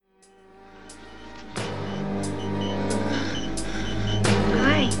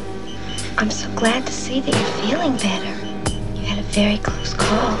I'm so glad to see that you're feeling better. You had a very close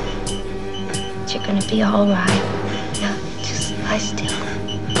call. But you're gonna be all right. Now, just lie still.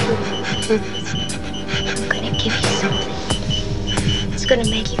 I'm gonna give you something. It's gonna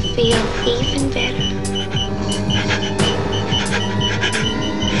make you feel even better.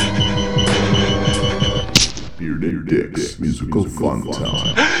 Bearded Dick's Musical Fun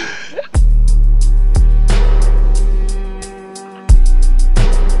Time.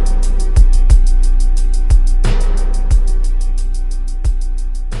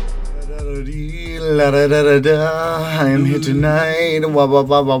 I'm here tonight. Wah wah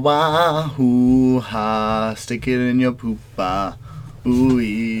wah wah wah. Hoo ha. Stick it in your poopa.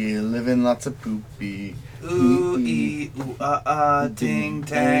 Ooh-ee. Living lots of poopy. Ooh-ee, ooh-ah-ah,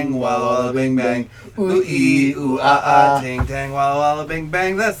 ting-tang, walla bing bang. Ooh-ee, ooh-ah-ah, ting-tang, walla bing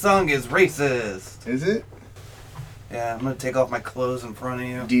bang. That song is racist. Is it? Yeah, I'm gonna take off my clothes in front of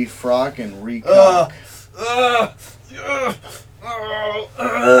you. Defrock and recock.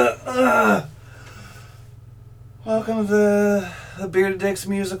 Welcome to the Bearded Dick's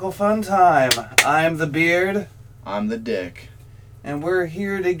Musical Fun Time. I'm the Beard, I'm the Dick. and we're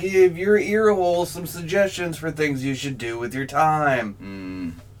here to give your ear holes some suggestions for things you should do with your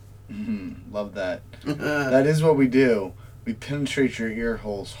time. Love that. That is what we do. We penetrate your ear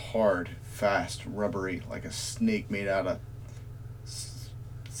holes hard, fast, rubbery, like a snake made out of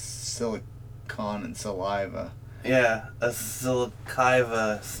silicon and saliva. Yeah, a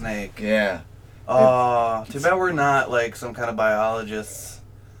siliciva snake. Yeah. Oh, too bad we're not like some kind of biologists,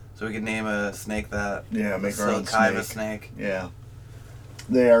 so we could name a snake that. Yeah, make our own Siliciva snake. snake. Yeah.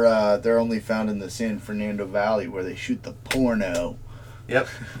 They're only found in the San Fernando Valley where they shoot the porno. Yep,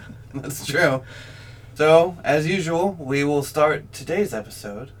 that's true. So, as usual, we will start today's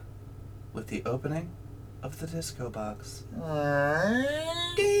episode with the opening of the disco box.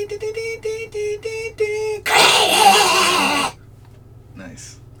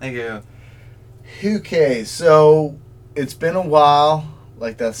 Nice. Thank you. Okay, so it's been a while,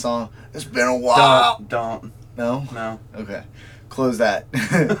 like that song. It's been a while. Don't. No? No. Okay. Close that.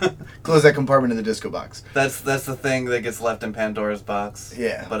 Close that compartment of the disco box. That's the thing that gets left in Pandora's box.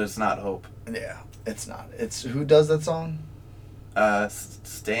 Yeah. But it's not Hope. Yeah, it's not. It's who does that song?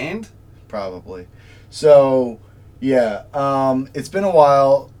 Stained? Probably. So, yeah, it's been a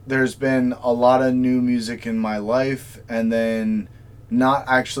while. There's been a lot of new music in my life, and then not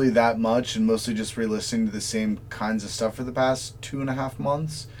actually that much, and mostly just re-listening to the same kinds of stuff for the past 2.5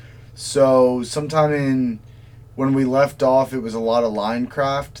 months. So, when we left off, it was a lot of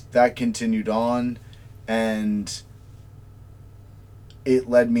Linecraft. That continued on, and it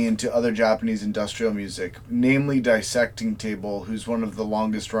led me into other Japanese industrial music, namely Dissecting Table, who's one of the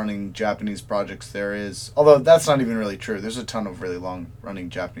longest running Japanese projects there is. Although that's not even really true. There's a ton of really long running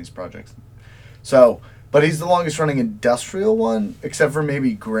Japanese projects. But he's the longest running industrial one, except for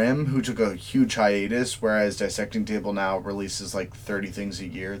maybe Grimm, who took a huge hiatus, whereas Dissecting Table now releases like 30 things a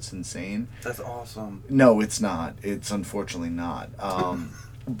year. It's insane. That's awesome. No, it's not. It's unfortunately not.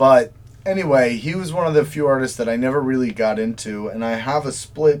 But anyway, he was one of the few artists that I never really got into, and I have a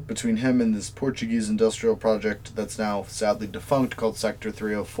split between him and this Portuguese industrial project that's now sadly defunct called Sector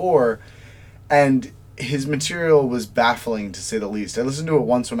 304, and his material was baffling to say the least. I listened to it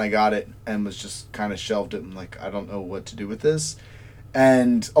once when I got it and was just kind of shelved it and like, I don't know what to do with this.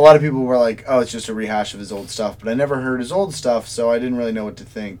 And a lot of people were like, oh, it's just a rehash of his old stuff, but I never heard his old stuff, so I didn't really know what to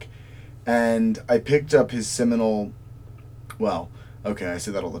think. And I picked up his seminal, well, okay, I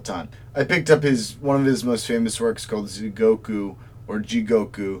say that all the time. I picked up one of his most famous works called Jigoku, or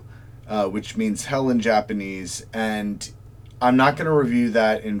Jigoku, which means hell in Japanese, and I'm not going to review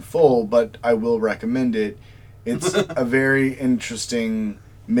that in full, but I will recommend it. It's a very interesting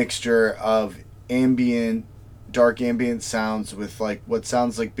mixture of dark ambient sounds with like what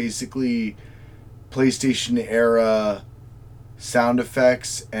sounds like basically PlayStation era sound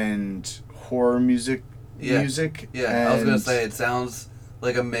effects and horror music. Yeah, I was gonna say it sounds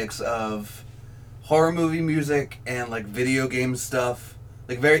like a mix of horror movie music and like video game stuff.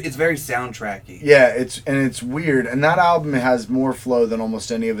 Like it's very soundtracky. Yeah, it's weird, and that album has more flow than almost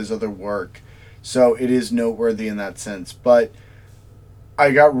any of his other work, so it is noteworthy in that sense. But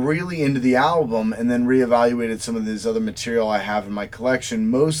I got really into the album and then reevaluated some of this other material I have in my collection.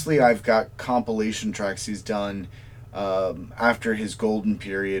 Mostly, I've got compilation tracks he's done after his golden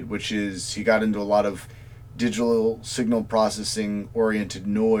period, which is he got into a lot of digital signal processing oriented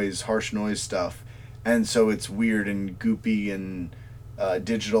noise, harsh noise stuff, and so it's weird and goopy and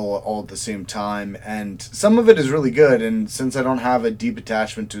digital all at the same time, and some of it is really good, and since I don't have a deep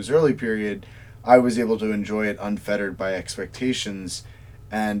attachment to his early period, I was able to enjoy it unfettered by expectations,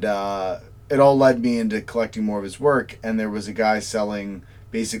 and it all led me into collecting more of his work, and there was a guy selling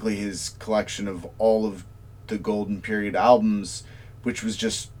basically his collection of all of the Golden Period albums, which was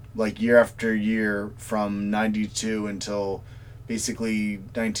just like year after year from 92 until basically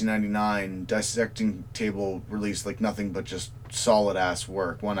 1999. Dissecting Table released like nothing but just solid ass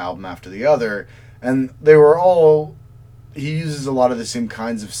work, one album after the other, and they were all, he uses a lot of the same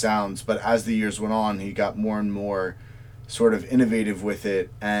kinds of sounds, but as the years went on he got more and more sort of innovative with it.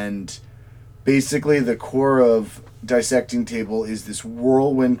 And basically the core of Dissecting Table is this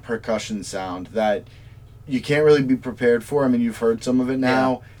whirlwind percussion sound that you can't really be prepared for. I mean, you've heard some of it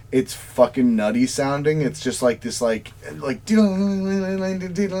now. It's fucking nutty sounding. It's just like this like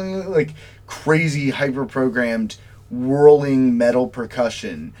crazy hyper programmed whirling metal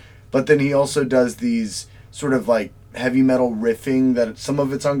percussion. But then he also does these sort of like heavy metal riffing that some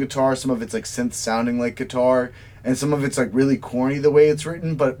of it's on guitar, some of it's like synth sounding like guitar, and some of it's like really corny the way it's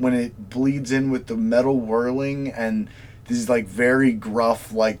written, but when it bleeds in with the metal whirling and these like very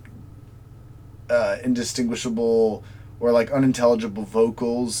gruff, like indistinguishable or like unintelligible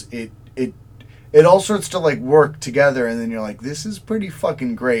vocals, it all starts to like work together, and then you're like, this is pretty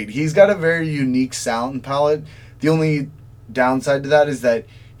fucking great. He's got a very unique sound palette. The only downside to that is that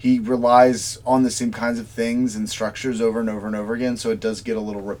he relies on the same kinds of things and structures over and over and over again, so it does get a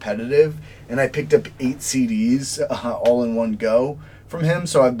little repetitive. And I picked up 8 CDs all in one go from him,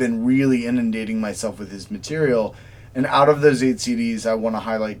 so I've been really inundating myself with his material. And out of those 8 CDs, I want to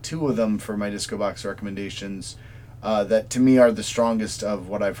highlight 2 of them for my Disco Box recommendations that to me are the strongest of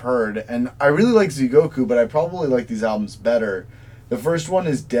what I've heard. And I really like Zigoku, but I probably like these albums better. The first one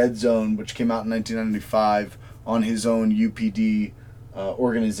is Dead Zone, which came out in 1995 on his own UPD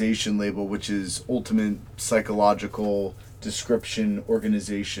organization label, which is Ultimate Psychological Description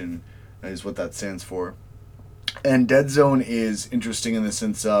Organization, is what that stands for. And Dead Zone is interesting in the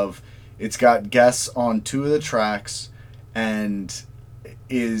sense of it's got guests on 2 of the tracks and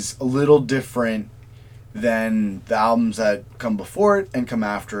is a little different than the albums that come before it and come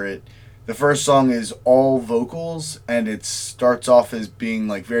after it. The first song is all vocals, and it starts off as being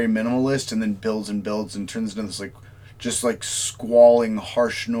like very minimalist and then builds and builds and turns into this like just like squalling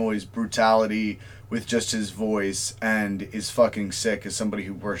harsh noise brutality with just his voice, and is fucking sick as somebody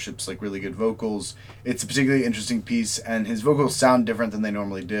who worships like really good vocals. It's a particularly interesting piece, and his vocals sound different than they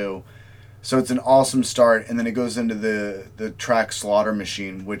normally do, so it's an awesome start. And then it goes into the track Slaughter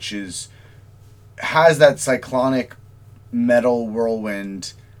Machine, which has that cyclonic metal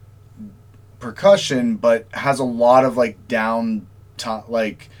whirlwind percussion, but has a lot of like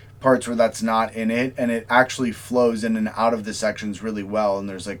like parts where that's not in it, and it actually flows in and out of the sections really well, and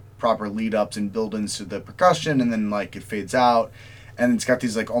there's like proper lead ups and build-ins to the percussion, and then like it fades out, and it's got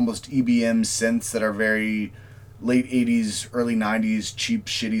these like almost EBM synths that are very late 80s early 90s cheap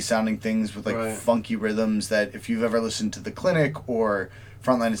shitty sounding things with like funky rhythms that if you've ever listened to The Clinic or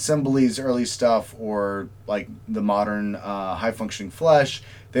Frontline Assembly's early stuff or like the modern High Functioning Flesh,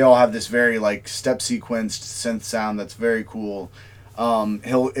 they all have this very like step sequenced synth sound that's very cool.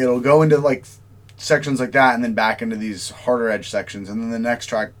 It'll go into like sections like that and then back into these harder edge sections, and then the next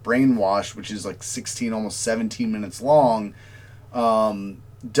track, Brainwash, which is like 16 almost 17 minutes long,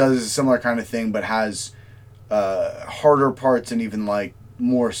 does a similar kind of thing but has harder parts and even like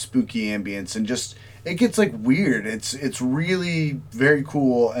more spooky ambience, and just it gets like weird. It's really very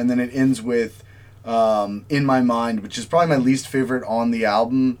cool. And then it ends with In My Mind, which is probably my least favorite on the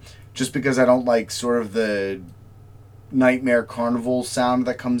album, just because I don't like sort of the Nightmare Carnival sound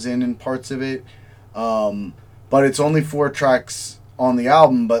that comes in parts of it. But it's only 4 tracks on the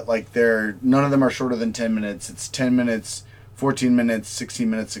album, but like none of them are shorter than 10 minutes. It's 10 minutes, 14 minutes, 16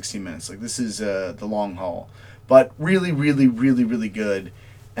 minutes, 16 minutes. Like this is the long haul, but really, really, really, really good.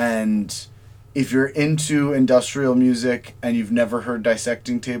 And if you're into industrial music and you've never heard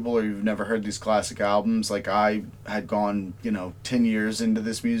Dissecting Table or you've never heard these classic albums, like I had gone 10 years into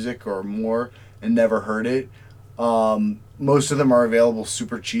this music or more and never heard it, most of them are available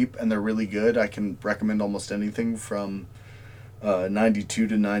super cheap and they're really good. I can recommend almost anything from 92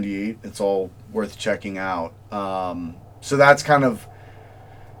 to 98. It's all worth checking out. So that's kind of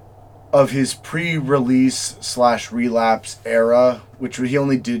his pre-release / Relapse era, which he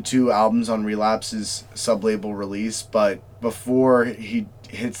only did 2 albums on Relapse's sub-label release, but before he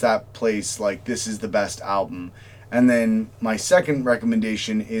hits that place, like, this is the best album. And then my second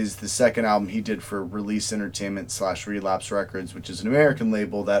recommendation is the second album he did for Release Entertainment / Relapse Records, which is an American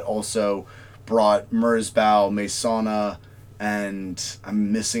label that also brought Merzbow, Masona, and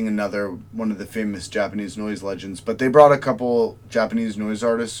I'm missing another one of the famous Japanese noise legends, but they brought a couple Japanese noise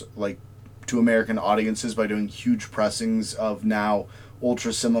artists like to American audiences by doing huge pressings of now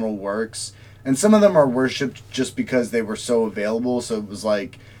ultra seminal works. And some of them are worshipped just because they were so available. So it was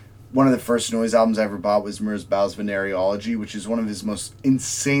like one of the first Noise albums I ever bought was Merzbow's Venereology, which is one of his most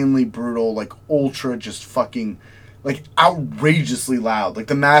insanely brutal, like ultra just fucking, like outrageously loud. Like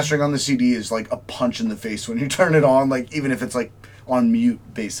the mastering on the CD is like a punch in the face when you turn it on, like even if it's like on mute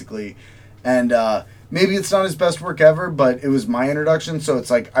basically. And maybe it's not his best work ever, but it was my introduction, so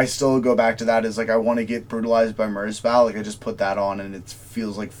it's like I still go back to that as like I want to get brutalized by Merzbow. Like I just put that on and it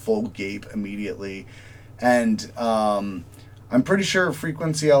feels like full gape immediately. And I'm pretty sure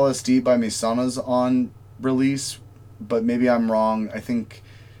Frequency LSD by Misana's on release, but maybe I'm wrong. I think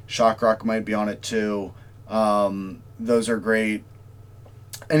Shock Rock might be on it too. Those are great.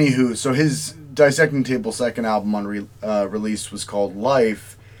 Anywho, so his Dissecting Table second album on release was called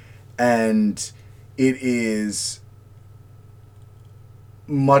Life, and it is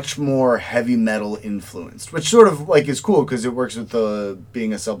much more heavy metal influenced, which sort of like is cool because it works with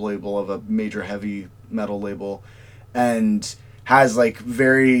being a sub-label of a major heavy metal label, and has like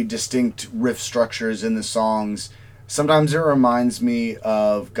very distinct riff structures in the songs. Sometimes it reminds me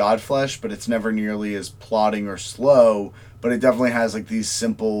of Godflesh, but it's never nearly as plodding or slow, but it definitely has like these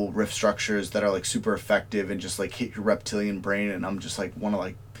simple riff structures that are like super effective and just like hit your reptilian brain, and I'm just like want to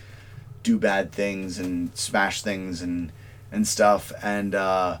like do bad things and smash things and stuff. And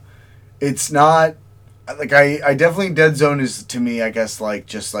it's not like I definitely Dead Zone is to me I guess like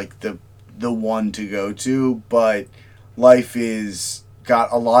just like the one to go to, but Life is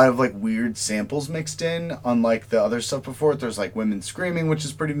got a lot of like weird samples mixed in, unlike the other stuff before it. There's like women screaming, which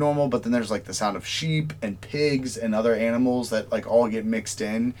is pretty normal, but then there's like the sound of sheep and pigs and other animals that like all get mixed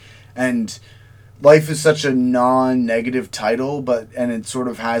in. And Life is such a non-negative title, and it sort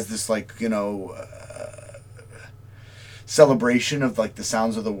of has this like, you know, celebration of like the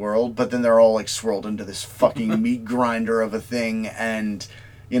sounds of the world, but then they're all like swirled into this fucking meat grinder of a thing. And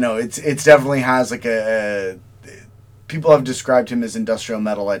you know, it's definitely has like people have described him as industrial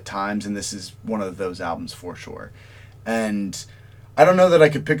metal at times, and this is one of those albums for sure. And I don't know that I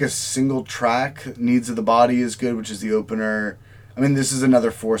could pick a single track. Needs of the Body is good, which is the opener. I mean, this is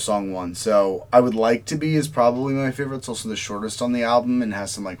another 4-song one, so I Would Like to Be is probably my favorite. It's also the shortest on the album and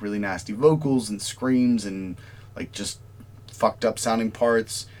has some like really nasty vocals and screams and like just fucked up sounding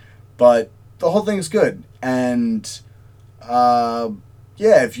parts. But the whole thing is good. And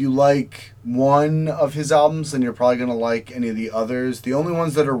yeah, if you like one of his albums, then you're probably going to like any of the others. The only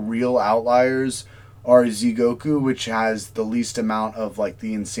ones that are real outliers are Zigoku, which has the least amount of like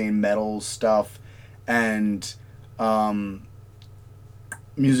the insane metal stuff, and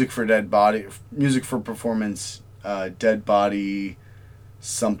Music for Performance, Dead Body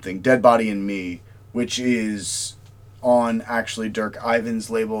in Me, which is on actually Dirk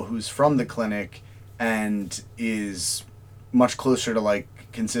Ivan's label, who's from The Clinic and is much closer to like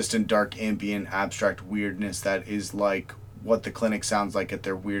consistent dark ambient abstract weirdness that is like what The Clinic sounds like at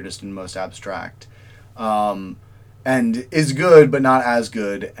their weirdest and most abstract, and is good but not as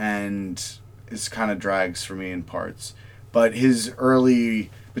good, and is kind of drags for me in parts. But his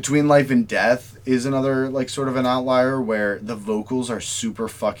early Between Life and Death is another like sort of an outlier where the vocals are super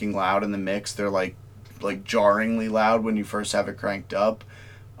fucking loud in the mix. They're like jarringly loud when you first have it cranked up,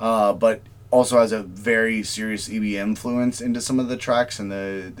 but also has a very serious EBM influence into some of the tracks and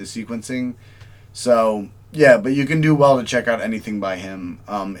the sequencing. So yeah, but you can do well to check out anything by him.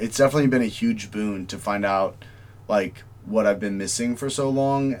 It's definitely been a huge boon to find out like what I've been missing for so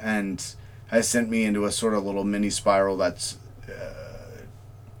long, and has sent me into a sort of little mini spiral that's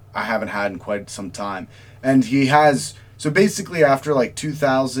I haven't had in quite some time. And he has, so basically after like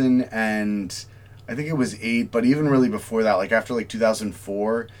 2000 and I think it was 8, but even really before that, like after like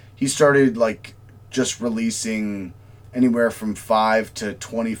 2004, he started like just releasing anywhere from 5 to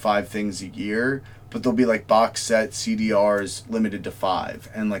 25 things a year, but they'll be like box set CDRs limited to 5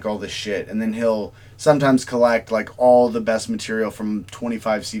 and like all this shit. And then he'll sometimes collect like all the best material from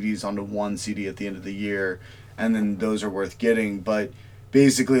 25 CDs onto one CD at the end of the year, and then those are worth getting. But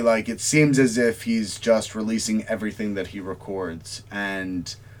basically like it seems as if he's just releasing everything that he records.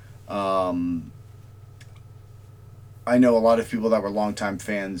 And I know a lot of people that were longtime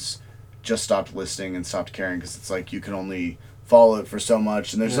fans just stopped listening and stopped caring because it's like you can only follow it for so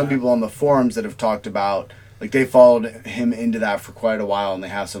much. And there's some people on the forums that have talked about like they followed him into that for quite a while, and they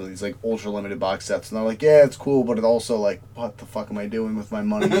have some of these like ultra limited box sets, and they're like, yeah, it's cool, but it also like, what the fuck am I doing with my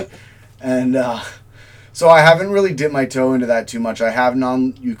money? And so I haven't really dipped my toe into that too much. I have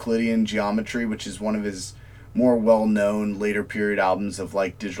Non-Euclidean Geometry, which is one of his more well-known later period albums of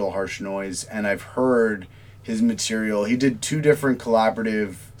like digital harsh noise, and I've heard his material. He did 2 different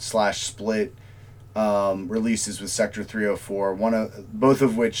collaborative /split releases with Sector 304. Both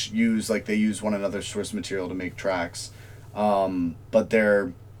of which use one another's source material to make tracks, but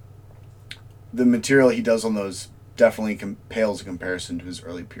the material he does on those definitely pales in comparison to his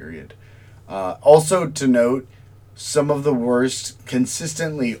early period. Also to note, some of the worst,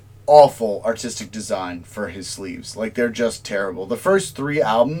 consistently awful artistic design for his sleeves. Like, they're just terrible. The first 3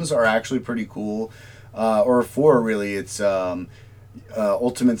 albums are actually pretty cool, or 4 really. It's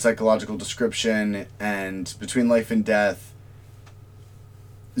Ultimate Psychological Description and Between Life and Death,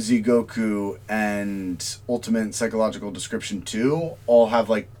 Zigoku, and Ultimate Psychological Description 2 all have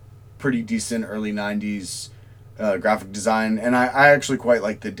like pretty decent early 90s graphic design, and I actually quite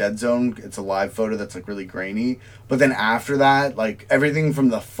like the Dead Zone. It's a live photo that's like really grainy, but then after that, like everything from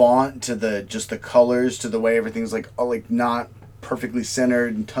the font to the colors to the way everything's like not perfectly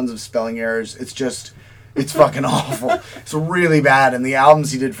centered and tons of spelling errors, it's fucking awful. It's really bad. And the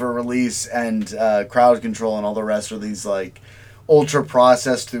albums he did for Release and Crowd Control and all the rest are these like ultra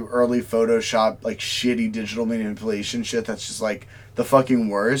processed through early Photoshop, like shitty digital manipulation shit that's just like the fucking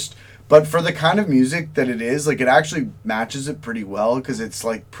worst. But for the kind of music that it is, like, it actually matches it pretty well, because it's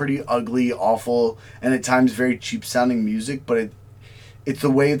like pretty ugly, awful, and at times very cheap sounding music, but it's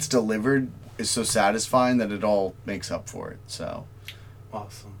the way it's delivered is so satisfying that it all makes up for it. So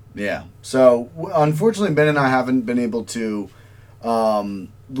awesome. Yeah. So unfortunately, Ben and I haven't been able to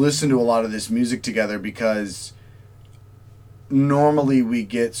listen to a lot of this music together, because normally we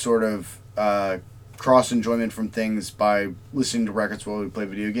get sort of cross enjoyment from things by listening to records while we play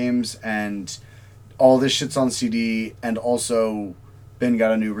video games, and all this shit's on CD, and also Ben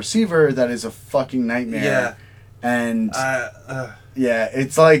got a new receiver that is a fucking nightmare. Yeah. And yeah,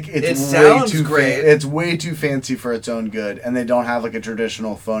 it's like it sounds great. It's way too fancy for its own good, and they don't have like a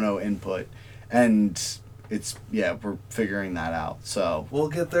traditional phono input, and we're figuring that out. So we'll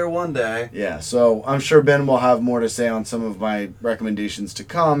get there one day. Yeah, so I'm sure Ben will have more to say on some of my recommendations to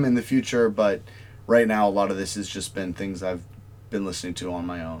come in the future, but right now a lot of this has just been things I've been listening to on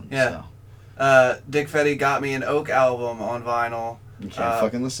my own. Yeah. So. Dick Fetty got me an Oak album on vinyl. You can't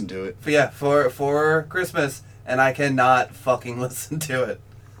fucking listen to it. For Christmas, and I cannot fucking listen to it.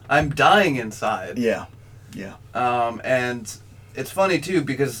 I'm dying inside. Yeah. And it's funny too,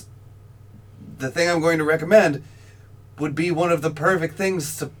 because the thing I'm going to recommend would be one of the perfect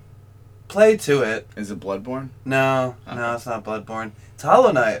things to play to it. Is it Bloodborne? No, it's not Bloodborne. It's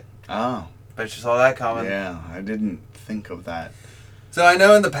Hollow Knight. Oh. Bet you saw that coming. Yeah, I didn't think of that. So I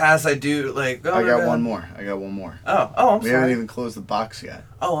know in the past I do like. I got one more. Oh, I'm sorry. We haven't even closed the box yet.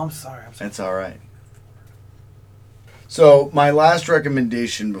 Oh, I'm sorry. It's all right. So my last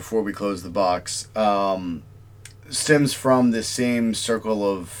recommendation before we close the box stems from the same circle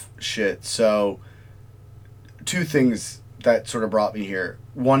of shit. So 2 things that sort of brought me here.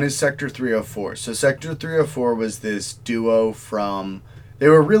 One is Sector 304. So Sector 304 was this duo from... They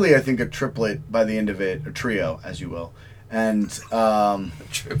were really, I think, a triplet by the end of it. A trio, as you will. And...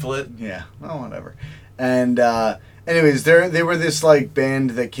 triplet? Yeah, well, whatever. And anyways, they were this like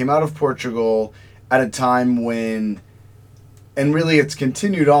band that came out of Portugal at a time when... And really, it's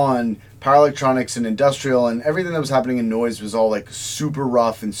continued on. Power electronics and industrial and everything that was happening in noise was all like super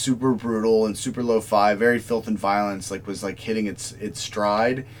rough and super brutal and super lo-fi. Very filth and violence was hitting its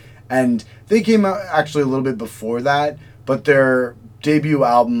stride. And they came out actually a little bit before that, but their debut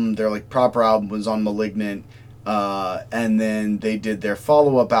album, their like proper album, was on Malignant. And then they did their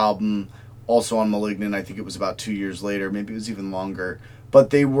follow-up album also on Malignant. I think it was about 2 years later. Maybe it was even longer. But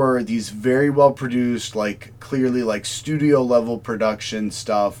they were these very well-produced, like clearly like studio-level production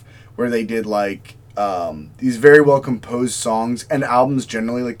stuff, where they did like these very well-composed songs and albums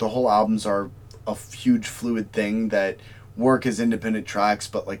generally. Like the whole albums are a huge fluid thing that work as independent tracks,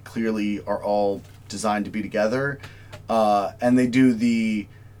 but like clearly are all designed to be together. And they do the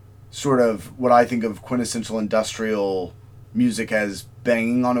sort of what I think of quintessential industrial music as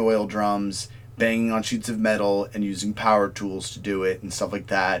banging on oil drums, banging on sheets of metal, and using power tools to do it and stuff like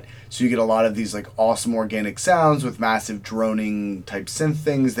that. So you get a lot of these like awesome organic sounds with massive droning type synth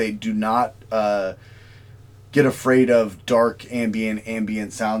things. They do not get afraid of dark ambient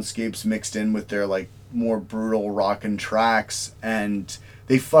soundscapes mixed in with their like more brutal rockin' tracks, and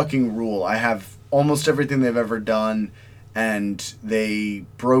they fucking rule. I have almost everything they've ever done, and they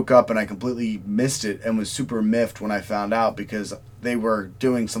broke up and I completely missed it and was super miffed when I found out, because they were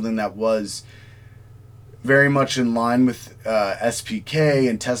doing something that was very much in line with SPK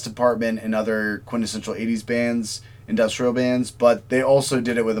and Test Department and other quintessential 80s bands, industrial bands, but they also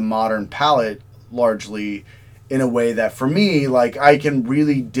did it with a modern palette, largely, in a way that for me, like, I can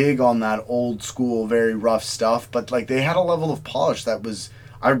really dig on that old school, very rough stuff, but like they had a level of polish that was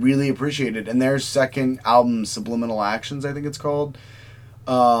I really appreciate it. And their second album, Subliminal Actions, I think it's called,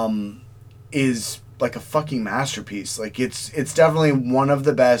 is like a fucking masterpiece. Like it's definitely one of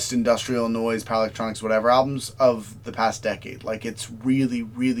the best industrial noise, power electronics, whatever albums of the past decade. Like it's really,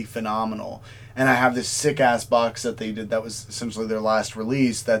 really phenomenal. And I have this sick ass box that they did that was essentially their last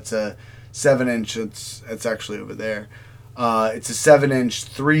release. That's a 7-inch. It's actually over there. It's a 7-inch,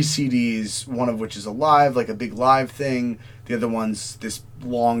 3 CDs, one of which is a live, like a big live thing. The other one's this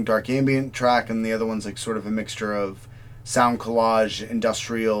long dark ambient track, and the other one's like sort of a mixture of sound collage,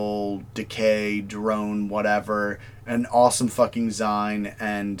 industrial, decay, drone, whatever. An awesome fucking design,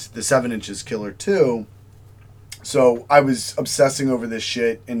 and the 7-inch is killer too. So I was obsessing over this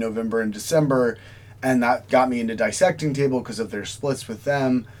shit in November and December, and that got me into Dissecting Table because of their splits with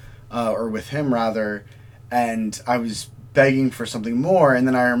them, or with him rather, and I was begging for something more, and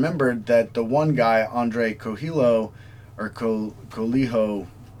then I remembered that the one guy, Andre Coelho, or Colijo,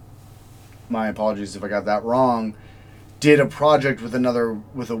 my apologies if I got that wrong, did a project with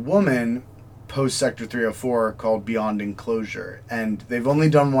a woman post Sector 304 called Beyond Enclosure, and they've only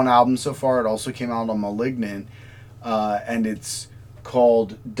done one album so far. It also came out on Malignant, and it's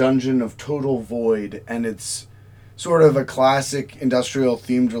called Dungeon of Total Void, and it's sort of a classic industrial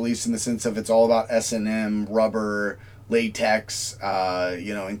themed release in the sense of it's all about S&M, rubber, latex,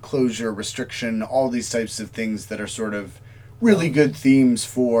 enclosure, restriction, all these types of things that are sort of really good themes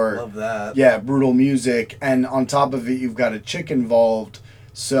for, love that. Yeah, brutal music. And on top of it, you've got a chick involved,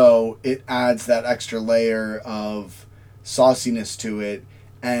 so it adds that extra layer of sauciness to it.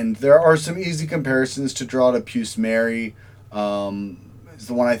 And there are some easy comparisons to draw to Puce Mary, is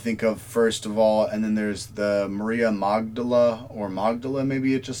the one I think of first of all, and then there's the Maria Magdala, or Magdala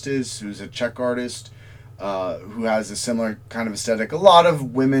maybe it just is, who's a Czech artist, who has a similar kind of aesthetic. A lot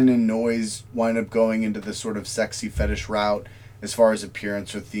of women in noise wind up going into this sort of sexy fetish route as far as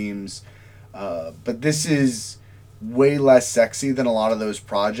appearance or themes. But this is way less sexy than a lot of those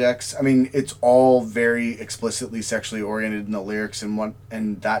projects. I mean, it's all very explicitly sexually oriented in the lyrics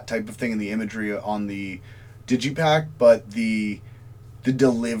and that type of thing, and the imagery on the digipack, but the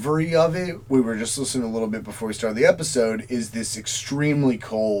delivery of it, we were just listening a little bit before we started the episode, is this extremely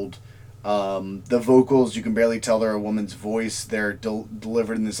cold. The vocals, you can barely tell they're a woman's voice. They're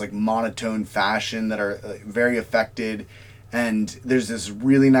delivered in this like monotone fashion that are very affected, and there's this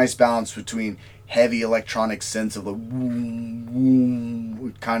really nice balance between heavy electronic sense of the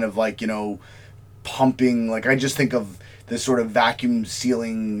kind of like, pumping. Like I just think of this sort of vacuum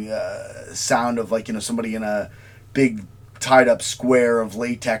sealing sound of like, somebody in a big tied up square of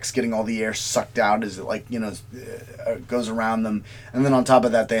latex getting all the air sucked out as it like, goes around them. And then on top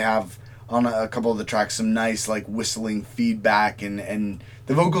of that, they have on a couple of the tracks some nice like whistling feedback, and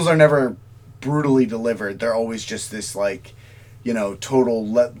the vocals are never brutally delivered. They're always just this like,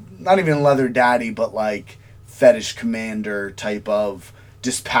 total not even leather daddy, but like fetish commander type of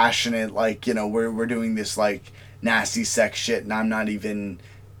dispassionate, like, we're doing this like nasty sex shit and I'm not even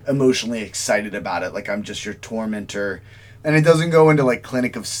emotionally excited about it, like I'm just your tormentor. And it doesn't go into like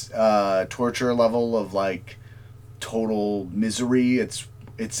Clinic of Torture level of like total misery. It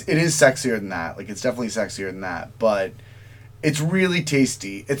is sexier than that. Like it's definitely sexier than that, but it's really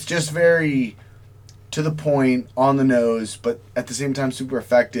tasty. It's just very to the point, on the nose, but at the same time super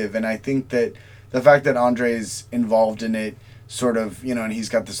effective. And I think that the fact that Andre's involved in it sort of, and he's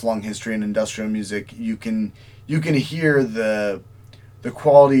got this long history in industrial music, you can hear the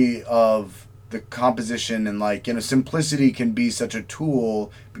quality of the composition, and like, simplicity can be such a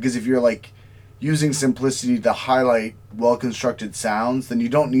tool, because if you're like using simplicity to highlight well-constructed sounds, then you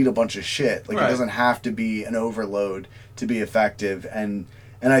don't need a bunch of shit. Like, right. It doesn't have to be an overload to be effective. And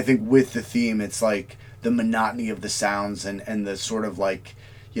I think with the theme, it's like the monotony of the sounds and the sort of like,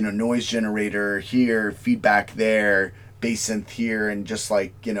 noise generator here, feedback there, bass synth here, and just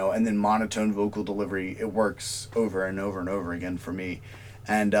like, and then monotone vocal delivery. It works over and over and over again for me.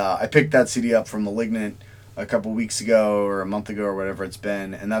 And I picked that CD up from Malignant a couple weeks ago or a month ago or whatever it's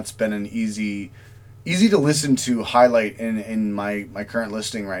been, and that's been an easy to listen to highlight in my current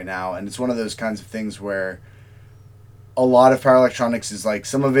listing right now. And it's one of those kinds of things where a lot of power electronics is like,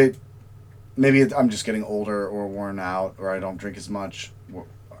 some of it, maybe I'm just getting older or worn out, or I don't drink as much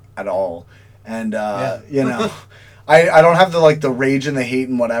at all. And, I don't have the rage and the hate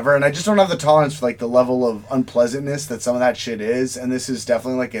and whatever, and I just don't have the tolerance for like the level of unpleasantness that some of that shit is. And this is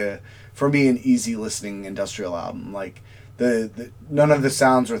definitely like for me, an easy listening industrial album. Like the none of the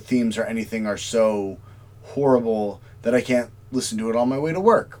sounds or themes or anything are so horrible that I can't listen to it on my way to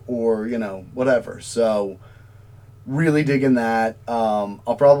work or, whatever. So Really digging that.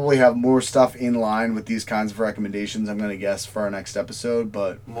 I'll probably have more stuff in line with these kinds of recommendations, I'm going to guess, for our next episode,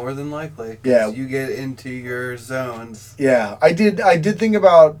 but... More than likely. 'Cause Yeah. you get into your zones. Yeah, I did think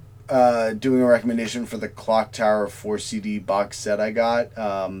about doing a recommendation for the Clock Tower 4 CD box set I got,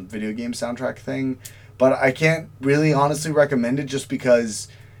 video game soundtrack thing, but I can't really honestly recommend it just because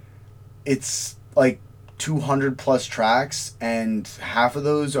it's like 200 plus tracks and half of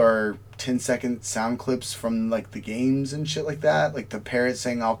those are 10-second sound clips from like the games and shit like that. Like the parrot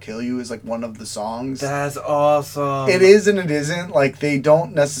saying "I'll kill you" is like one of the songs. That's awesome. It is and it isn't. Like they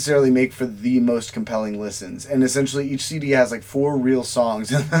don't necessarily make for the most compelling listens. And essentially each CD has like 4 real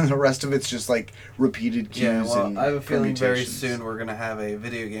songs and then the rest of it's just like repeated cues. Yeah, well, and I have a feeling very permutations. soon we're going to have a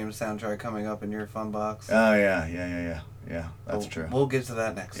video game soundtrack coming up in your fun box. Oh yeah, that's true. We'll get to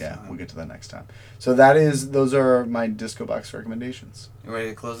that next Yeah, time. we'll get to that next time. So those are my Disco Box recommendations. You ready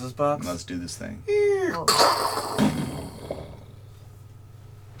to close this box? Let's do this thing.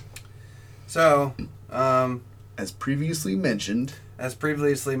 So, As previously mentioned. as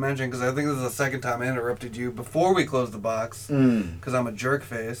previously mentioned, because I think this is the second time I interrupted you before we closed the box, because I'm a jerk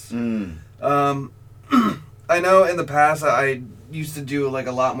face. I know in the past I used to do like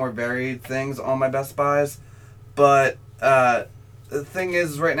a lot more varied things on my Best Buys, but the thing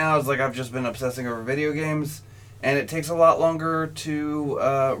is right now is like I've just been obsessing over video games, and it takes a lot longer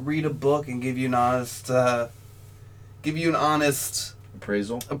to read a book and give you an honest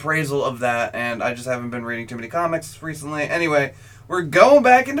appraisal of that, and I just haven't been reading too many comics recently. Anyway, we're going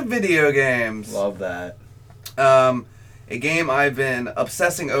back into video games. Love that. A game I've been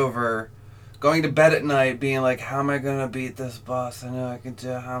obsessing over, going to bed at night, being like, how am I going to beat this boss? I know I can do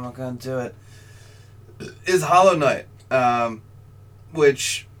it. How am I going to do it? Is Hollow Knight,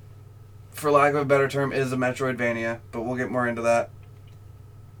 which, for lack of a better term, is a Metroidvania, but we'll get more into that.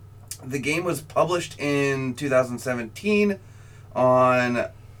 The game was published in 2017 on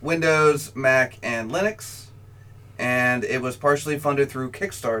Windows, Mac, and Linux, and it was partially funded through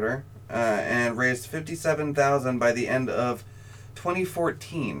Kickstarter and raised $57,000 by the end of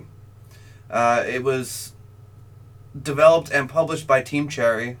 2014. It was developed and published by Team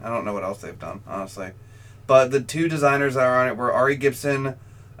Cherry. I don't know what else they've done, honestly. But the 2 designers that are on it were Ari Gibson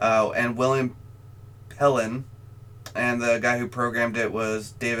and William Pellin, and the guy who programmed it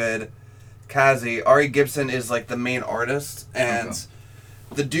was David Kazi. Ari Gibson is like the main artist, and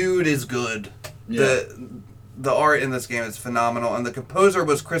the dude is good. Yeah. The art in this game is phenomenal, and the composer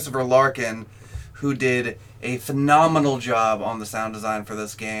was Christopher Larkin, who did a phenomenal job on the sound design for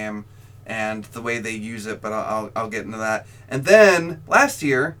this game and the way they use it, but I'll get into that. And then last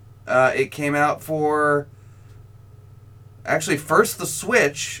year, it came out for actually first the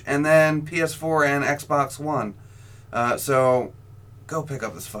Switch and then PS4 and Xbox One. So go pick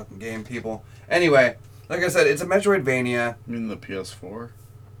up this fucking game, people. Anyway, like I said, it's a Metroidvania. You mean the PS4?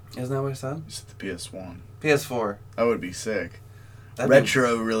 Isn't that what I said? You said the PS1. PS4. That would be sick. That'd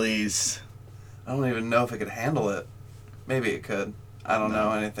Retro release. I don't even know if it could handle it. Maybe it could. I don't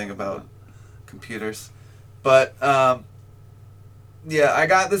know anything about computers. But, yeah, I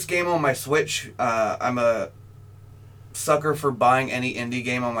got this game on my Switch. I'm a sucker for buying any indie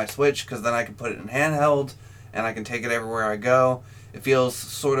game on my Switch, because then I can put it in handheld, and I can take it everywhere I go. It feels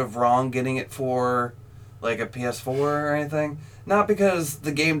sort of wrong getting it for, like, a PS4 or anything. Not because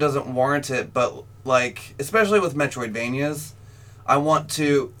the game doesn't warrant it, but, like, especially with Metroidvanias, I want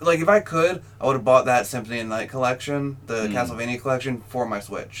to, like, if I could, I would have bought that Symphony of the Night collection, the Castlevania collection, for my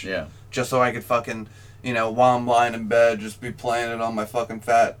Switch. Yeah. Just so I could fucking, while I'm lying in bed, just be playing it on my fucking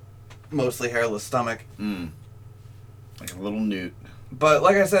fat, mostly hairless stomach. Like a little newt. But,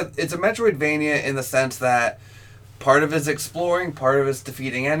 like I said, it's a Metroidvania in the sense that part of it's exploring, part of it's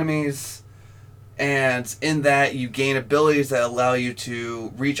defeating enemies, and in that you gain abilities that allow you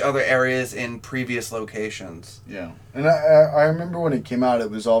to reach other areas in previous locations. Yeah. And I remember when it came out,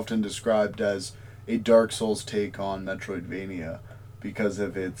 it was often described as a Dark Souls take on Metroidvania because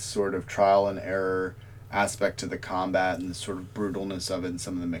of its sort of trial and error aspect to the combat and the sort of brutalness of it and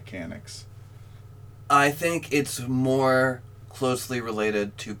some of the mechanics. I think it's more closely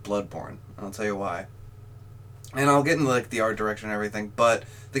related to Bloodborne. I'll tell you why. And I'll get into like the art direction and everything, but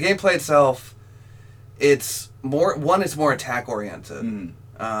the gameplay itself, it's more attack oriented.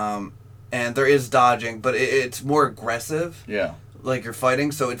 And there is dodging, but it's more aggressive. Yeah. Like you're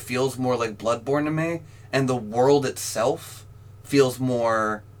fighting, so it feels more like Bloodborne to me, and the world itself feels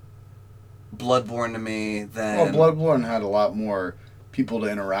more Bloodborne to me than... Well, Bloodborne had a lot more people to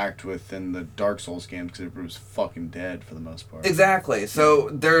interact with than the Dark Souls games because it was fucking dead for the most part. Exactly. So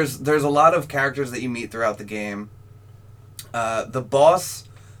there's a lot of characters that you meet throughout the game. The boss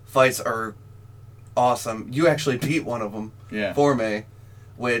fights are awesome. You actually beat one of them Yeah. for me,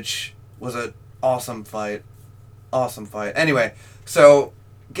 which was an awesome fight. Awesome fight. Anyway, so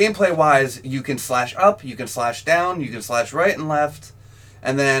gameplay-wise, you can slash up, you can slash down, you can slash right and left,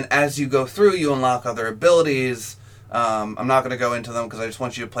 and then as you go through, you unlock other abilities. I'm not going to go into them because I just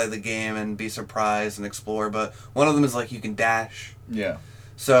want you to play the game and be surprised and explore, but one of them is like you can dash. Yeah.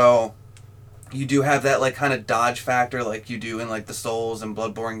 So you do have that like kind of dodge factor like you do in like the Souls and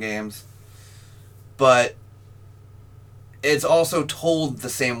Bloodborne games. But it's also told the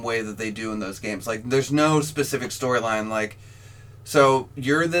same way that they do in those games. Like, there's no specific storyline. Like, so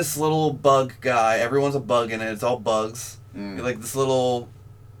you're this little bug guy. Everyone's a bug in it. It's all bugs. You're like this little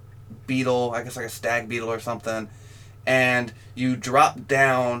beetle, I guess like a stag beetle or something. And you drop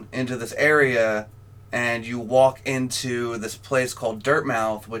down into this area and you walk into this place called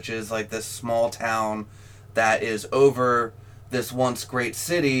Dirtmouth, which is like this small town that is over this once great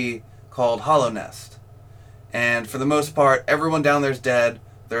city called Hollownest. And for the most part, everyone down there's dead.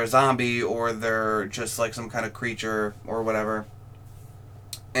 They're a zombie or they're just like some kind of creature or whatever.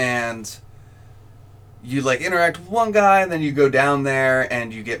 And you like interact with one guy and then you go down there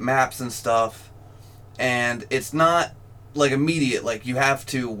and you get maps and stuff. And it's not like immediate. Like you have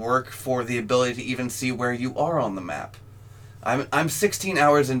to work for the ability to even see where you are on the map. I'm 16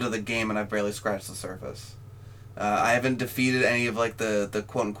 hours into the game and I've barely scratched the surface. I haven't defeated any of like the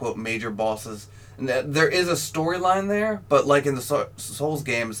quote-unquote major bosses. There is a storyline there, but like in the Souls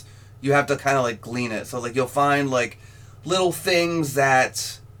games, you have to kind of like glean it. So like you'll find like little things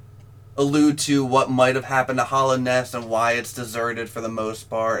that allude to what might have happened to Hollownest and why it's deserted for the most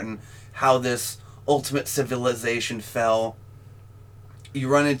part and how this ultimate civilization fell. You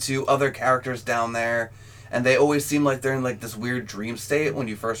run into other characters down there and they always seem like they're in like this weird dream state when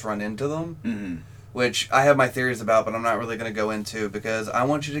you first run into them. Mm-hmm. Which I have my theories about, but I'm not really going to go into because I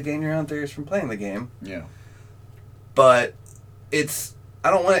want you to gain your own theories from playing the game. Yeah. But it's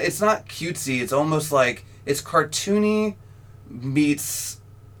not cutesy. It's almost like it's cartoony meets.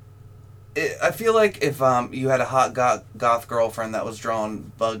 I feel like if you had a hot goth girlfriend that was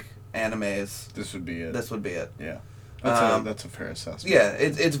drawing bug animes, This would be it. this would be it. Yeah. That's a fair assessment. Yeah,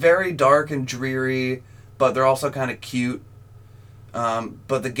 it's very dark and dreary, but they're also kind of cute.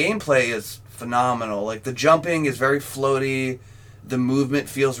 But the gameplay is phenomenal. Like the jumping is very floaty, the movement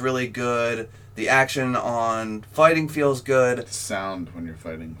feels really good, the action on fighting feels good. The sound when you're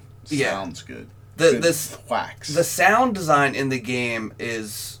fighting Yeah. sounds good. The sound design in the game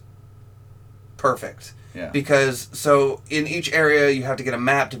is perfect. Yeah. Because so in each area you have to get a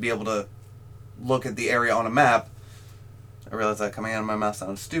map to be able to look at the area on a map. I realize that coming out of my mouth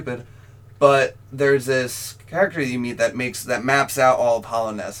sounds stupid. But there's this character you meet that maps out all of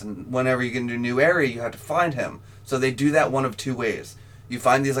Hollownest, and whenever you get into a new area, you have to find him. So they do that one of two ways. You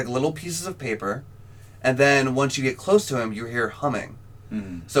find these like little pieces of paper, and then once you get close to him, you hear humming.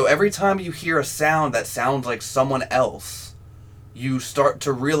 Mm-hmm. So every time you hear a sound that sounds like someone else, you start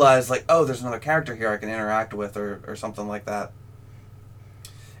to realize like, oh, there's another character here I can interact with or something like that.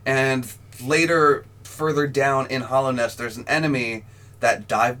 And later, further down in Hollownest, there's an enemy that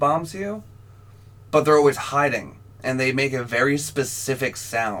dive bombs you. But they're always hiding, and they make a very specific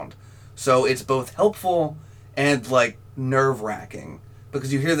sound. So it's both helpful and, like, nerve-wracking.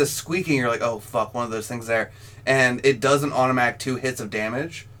 Because you hear this squeaking, you're like, oh, fuck, one of those things there. And it doesn't automatic 2 hits of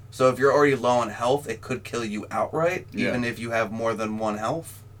damage. So if you're already low on health, it could kill you outright, even if you have more than 1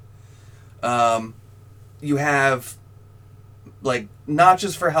 health. You have, like,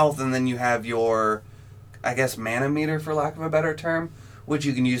 notches for health, and then you have your, I guess, mana meter, for lack of a better term, which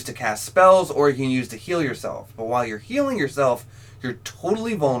you can use to cast spells or you can use to heal yourself. But while you're healing yourself, you're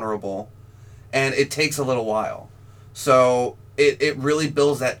totally vulnerable, and it takes a little while. So it really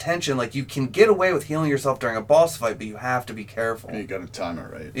builds that tension. Like, you can get away with healing yourself during a boss fight, but you have to be careful. You gotta time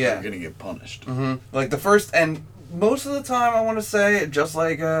it right. Yeah. You're gonna get punished. Mm-hmm. Like, the first, and most of the time, I want to say, just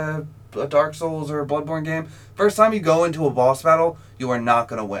like a Dark Souls or a Bloodborne game, first time you go into a boss battle, you are not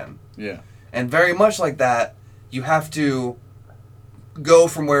going to win. Yeah. And very much like that, you have to go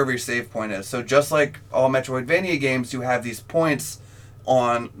from wherever your save point is. So just like all Metroidvania games, you have these points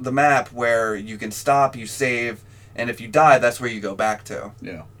on the map where you can stop, you save, and if you die, that's where you go back to.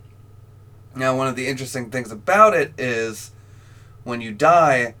 Yeah. Now, one of the interesting things about it is when you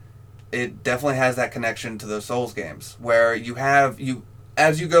die, it definitely has that connection to those Souls games where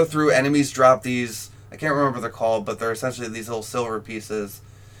as you go through, enemies drop these, I can't remember what they're called, but they're essentially these little silver pieces,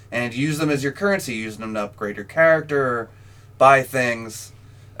 and you use them as your currency, using them to upgrade your character, buy things.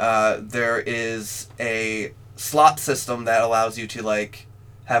 There is a slot system that allows you to, like,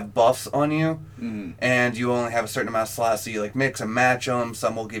 have buffs on you, Mm-hmm. and you only have a certain amount of slots, so you like mix and match them.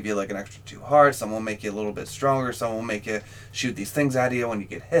 Some will give you like an extra 2 hearts, some will make you a little bit stronger, some will make you shoot these things at you when you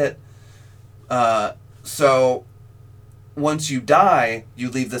get hit. So once you die, you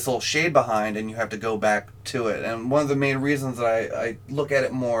leave this little shade behind and you have to go back to it. And one of the main reasons that I look at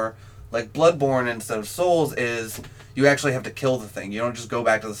it more like Bloodborne instead of Souls is you actually have to kill the thing. You don't just go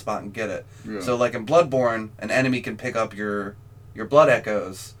back to the spot and get it. Yeah. So like in Bloodborne, an enemy can pick up your blood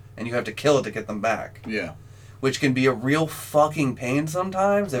echoes and you have to kill it to get them back. Yeah. Which can be a real fucking pain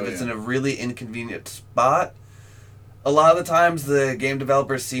sometimes if it's in a really inconvenient spot. A lot of the times the game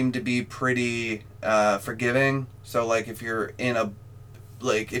developers seem to be pretty forgiving. So like if you're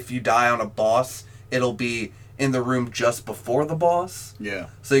if you die on a boss, it'll be in the room just before the boss. Yeah.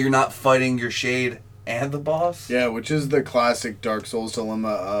 So you're not fighting your shade and the boss. Yeah, which is the classic Dark Souls dilemma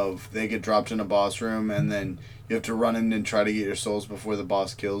of they get dropped in a boss room and then you have to run in and try to get your souls before the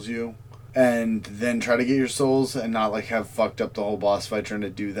boss kills you. And then try to get your souls and not like have fucked up the whole boss fight trying to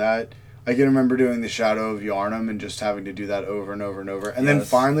do that. I can remember doing the Shadow of Yharnam and just having to do that over and over and over. And then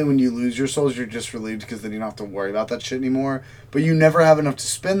finally when you lose your souls, you're just relieved because then you don't have to worry about that shit anymore. But you never have enough to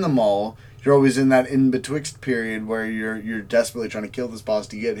spend them all. You're always in that in-betwixt period where you're desperately trying to kill this boss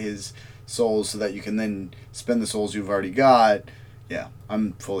to get his souls so that you can then spend the souls you've already got. Yeah,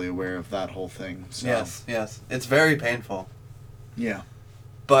 I'm fully aware of that whole thing. So. Yes. It's very painful. Yeah.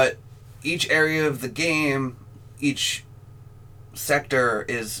 But each area of the game, each sector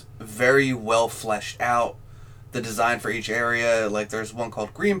is very well fleshed out. The design for each area, like there's one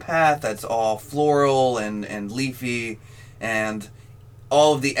called Green Path that's all floral and leafy, and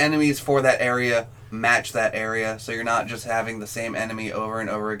all of the enemies for that area match that area, so you're not just having the same enemy over and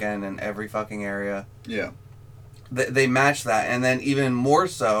over again in every fucking area. Yeah. They match that, and then even more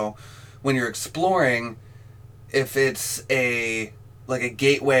so when you're exploring, if it's a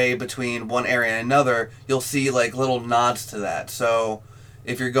gateway between one area and another, you'll see like little nods to that. So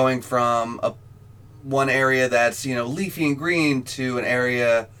if you're going from one area that's, leafy and green to an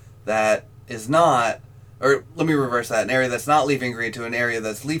area that is not, or let me reverse that, an area that's not leafy and green to an area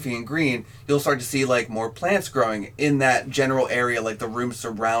that's leafy and green, you'll start to see like more plants growing in that general area, like the room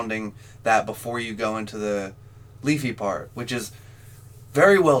surrounding that before you go into the leafy part, which is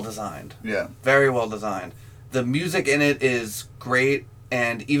very well designed. Yeah. Very well designed. The music in it is great,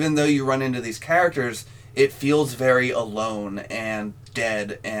 and even though you run into these characters, it feels very alone and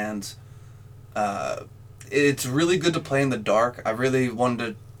dead, and it's really good to play in the dark. I really wanted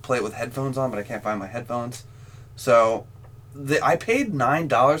to play it with headphones on, but I can't find my headphones. So I paid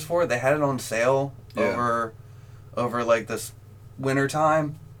 $9 for it. They had it on sale over like this winter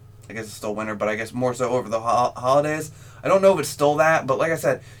time. I guess it's still winter, but I guess more so over the holidays. I don't know if it's still that, but like I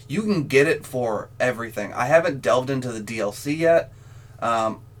said, you can get it for everything. I haven't delved into the DLC yet.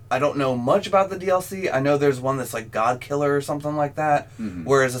 I don't know much about the DLC. I know there's one that's like God Killer or something like that,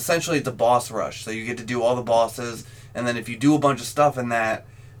 whereas essentially it's a boss rush. So you get to do all the bosses, and then if you do a bunch of stuff in that,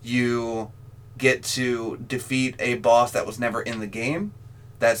 you get to defeat a boss that was never in the game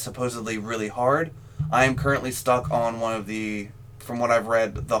that's supposedly really hard. I am currently stuck on one of the, from what I've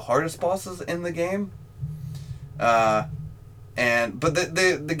read, the hardest bosses in the game. But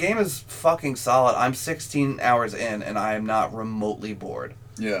the game is fucking solid. I'm 16 hours in and I am not remotely bored.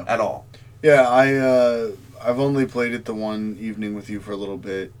 Yeah. At all. Yeah, I've only played it the one evening with you for a little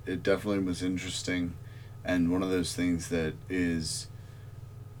bit. It definitely was interesting, and one of those things that is,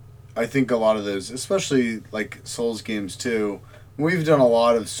 I think a lot of those, especially like Souls games too, we've done a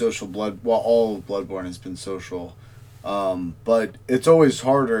lot of social all of Bloodborne has been social, but it's always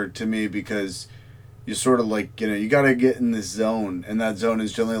harder to me because you sort of like, you gotta get in this zone, and that zone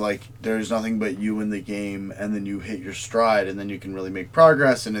is generally like there's nothing but you in the game, and then you hit your stride, and then you can really make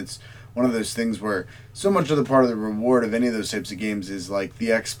progress. And it's one of those things where so much of the part of the reward of any of those types of games is like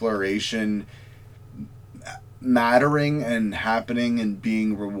the exploration mattering and happening and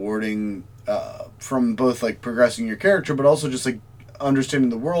being rewarding, from both like progressing your character, but also just like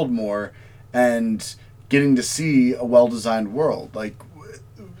understanding the world more and getting to see a well-designed world. Like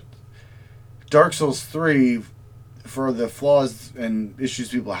Dark Souls 3, for the flaws and issues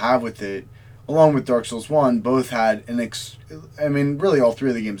people have with it, along with Dark Souls 1, both had really all three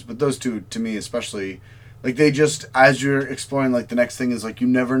of the games, but those two, to me especially, like they just, as you're exploring, like the next thing is like you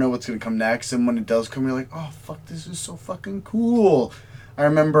never know what's going to come next, and when it does come, you're like, oh fuck, this is so fucking cool. I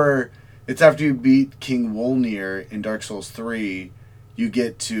remember, it's after you beat King Wolnir in Dark Souls 3, you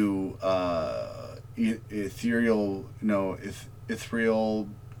get to Ethereal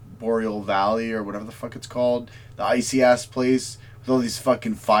Boreal Valley or whatever the fuck it's called, the icy ass place with all these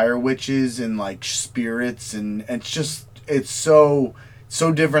fucking fire witches and like spirits, and it's so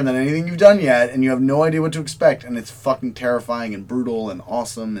so different than anything you've done yet, and you have no idea what to expect, and it's fucking terrifying and brutal and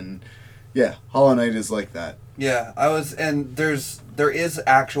awesome, and yeah, Hollow Knight is like that. Yeah, there is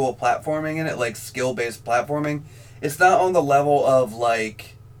actual platforming in it, like skill-based platforming. It's not on the level of,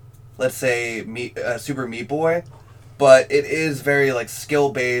 like, let's say Super Meat Boy, but it is very, like,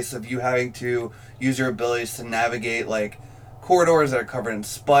 skill-based of you having to use your abilities to navigate, like, corridors that are covered in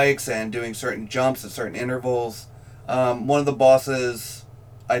spikes and doing certain jumps at certain intervals. One of the bosses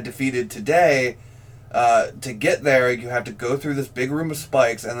I defeated today, to get there, you have to go through this big room of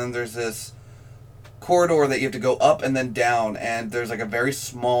spikes, and then there's this corridor that you have to go up and then down, and there's like a very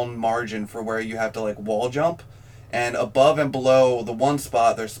small margin for where you have to like wall jump, and above and below the one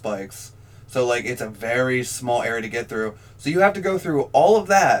spot there's spikes, so like it's a very small area to get through, so you have to go through all of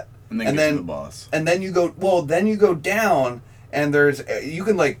that And then get to the boss. and then you go down, and there's, you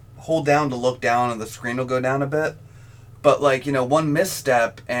can like hold down to look down and the screen will go down a bit, but like, you know, one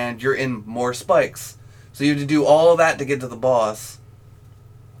misstep and you're in more spikes, so you have to do all of that to get to the boss.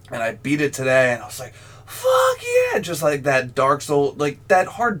 And I beat it today, and I was like, fuck yeah! Just like that Dark Souls, like that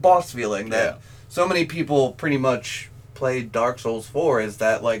hard boss feeling that so many people pretty much play Dark Souls for, is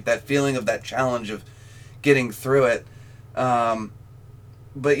that like that feeling of that challenge of getting through it.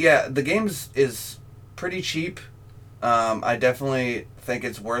 But yeah, the game is pretty cheap. I definitely think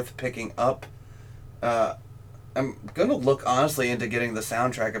it's worth picking up. I'm going to look honestly into getting the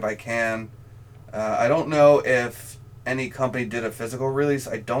soundtrack if I can. I don't know if any company did a physical release.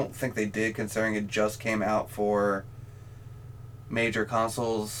 I don't think they did, considering it just came out for major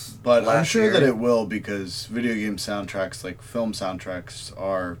consoles. But I'm sure year. that it will, because video game soundtracks, like film soundtracks,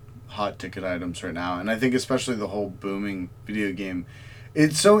 are hot ticket items right now. And I think especially the whole booming video game.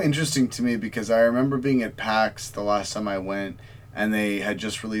 It's so interesting to me because I remember being at PAX the last time I went, and they had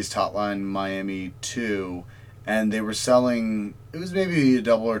just released Hotline Miami 2, and they were selling, it was maybe a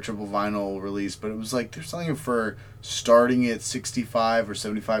double or triple vinyl release, but it was like they're selling it for starting at $65 or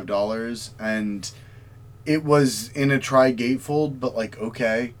 $75, and it was in a tri-gatefold, but like,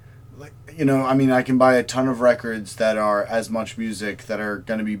 okay, like, you know, I mean, I can buy a ton of records that are as much music that are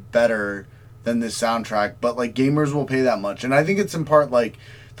going to be better than this soundtrack, but like gamers will pay that much. And I think it's in part like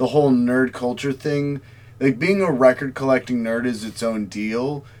the whole nerd culture thing. Like, being a record collecting nerd is its own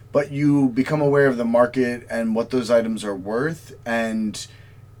deal, but you become aware of the market and what those items are worth, and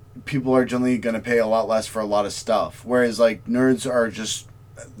people are generally going to pay a lot less for a lot of stuff. Whereas like nerds are just,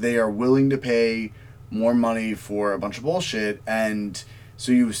 they are willing to pay more money for a bunch of bullshit, and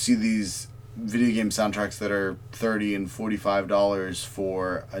so you see these video game soundtracks that are $30 and $45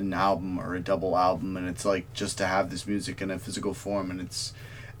 for an album or a double album, and it's like just to have this music in a physical form,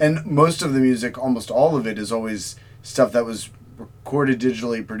 and most of the music, almost all of it, is always stuff that was recorded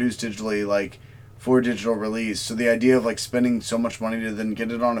digitally, produced digitally, like for digital release. So the idea of like spending so much money to then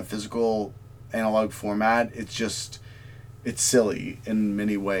get it on a physical analog format, it's silly in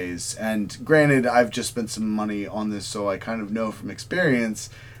many ways. And granted, I've just spent some money on this, so I kind of know from experience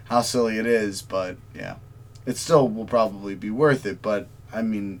how silly it is, but yeah, it still will probably be worth it. But I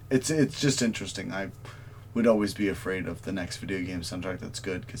mean, it's just interesting. I would always be afraid of the next video game soundtrack that's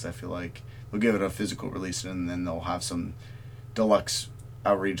good, because I feel like they'll give it a physical release and then they'll have some deluxe,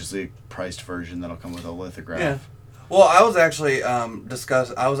 outrageously priced version that'll come with a lithograph. Yeah. Well, I was actually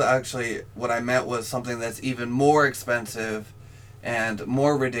what I meant was something that's even more expensive and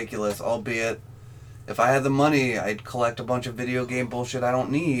more ridiculous, albeit if I had the money, I'd collect a bunch of video game bullshit I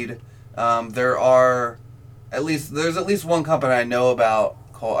don't need. There's at least one company I know about,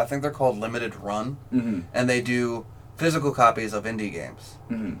 I think they're called Limited Run, and they do physical copies of indie games.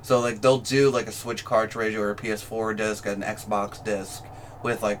 So like they'll do like a Switch cartridge or a PS4 disc, an Xbox disc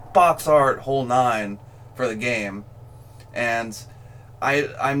with like box art, whole nine for the game. And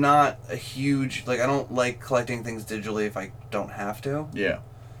I'm not a huge, like, I don't like collecting things digitally if I don't have to. Yeah.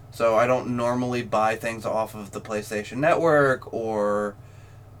 So I don't normally buy things off of the PlayStation Network or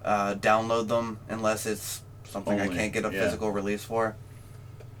download them unless it's something I can't get a physical release for.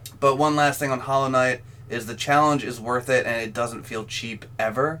 But one last thing on Hollow Knight is the challenge is worth it, and it doesn't feel cheap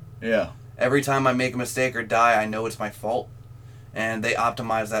ever. Yeah. Every time I make a mistake or die, I know it's my fault, and they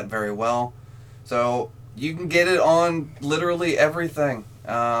optimize that very well. So you can get it on literally everything.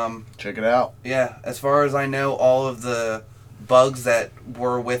 Check it out. Yeah, as far as I know, all of the bugs that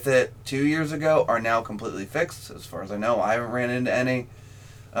were with it 2 years ago are now completely fixed. As far as I know, I haven't ran into any.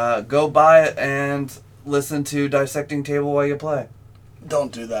 Go buy it and listen to Dissecting Table while you play.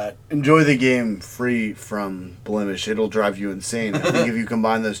 Don't do that. Enjoy the game free from blemish. It'll drive you insane. I think if you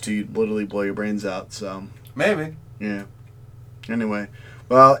combine those two, you'd literally blow your brains out. So maybe. Yeah. Anyway,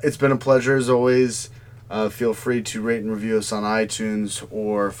 well, it's been a pleasure as always. Feel free to rate and review us on iTunes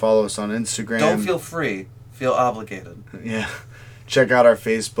or follow us on Instagram. Don't feel free. Feel obligated. Yeah. Check out our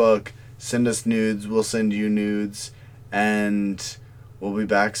Facebook. Send us nudes. We'll send you nudes. And we'll be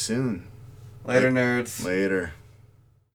back soon. Later, nerds. Later.